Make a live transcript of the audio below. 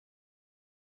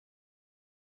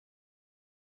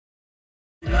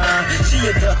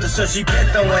a doctor, so she been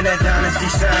throwing that dynasty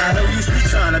sign. No use me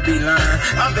trying to be lying.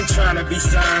 I've been trying to be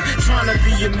signed, trying to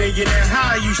be a millionaire.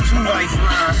 How I used 2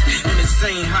 lifelines in the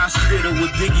same hospital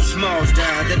with Biggie Smalls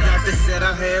died. The doctor said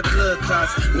I had blood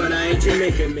clots, but I ain't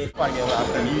Jamaican, man. I get out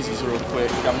some Yeezys real quick.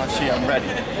 Got my shit, I'm ready.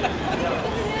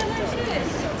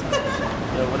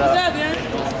 Yo, what up? What's up, man?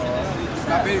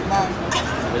 My big mom.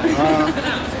 Big mom.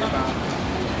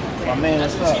 My man,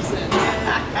 what's up?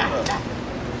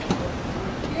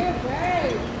 Yeah,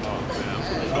 great.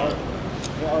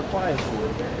 You're all quiet for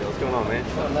it. What's going on, man?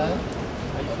 What's up, man?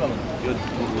 How you feeling? Good.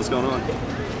 What's going on?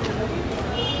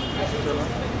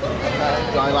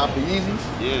 Going out for Yeezys?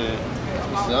 Yeah.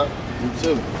 What's up? You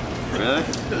too. Really?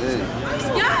 Yeah.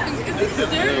 Young, is he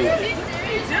serious? Is he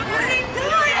serious? What is he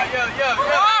doing? Yeah,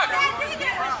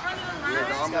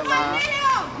 I'm in line.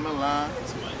 I'm in line.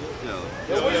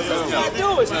 Do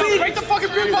it. Speed. Break the fucking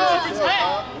beer bottle off his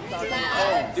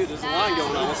head. Dude, there's a line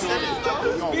going on. What's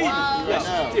going on?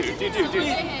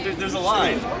 Dude, there's a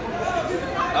line.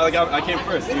 I came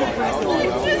first. Dude.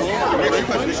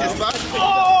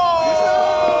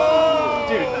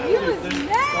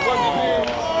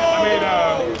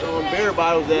 Throwing beer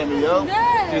bottles at me, yo. Dude,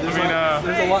 there's a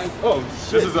line. Oh,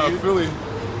 shit. This is Philly.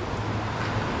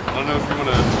 I don't know if you want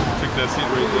to take that seat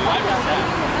right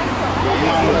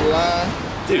Line.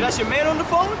 Dude, that's your man on the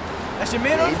phone? That's your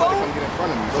man on the phone? Come get in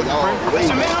front of me. That's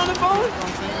your man on the phone?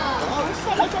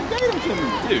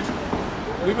 Dude,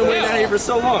 we've been waiting out here for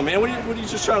so long, man. What are you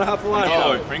just trying to hop the line there. Oh, for?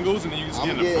 like Pringles, and then you just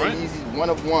get I'm in the front? getting Yeezy 1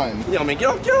 of 1. Yo, man, get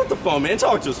off the phone, man.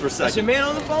 Talk to us for a second. That's your man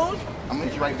on the phone? I'm gonna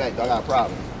get you right back, dog. I got a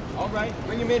problem. All right,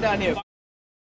 bring your man down here.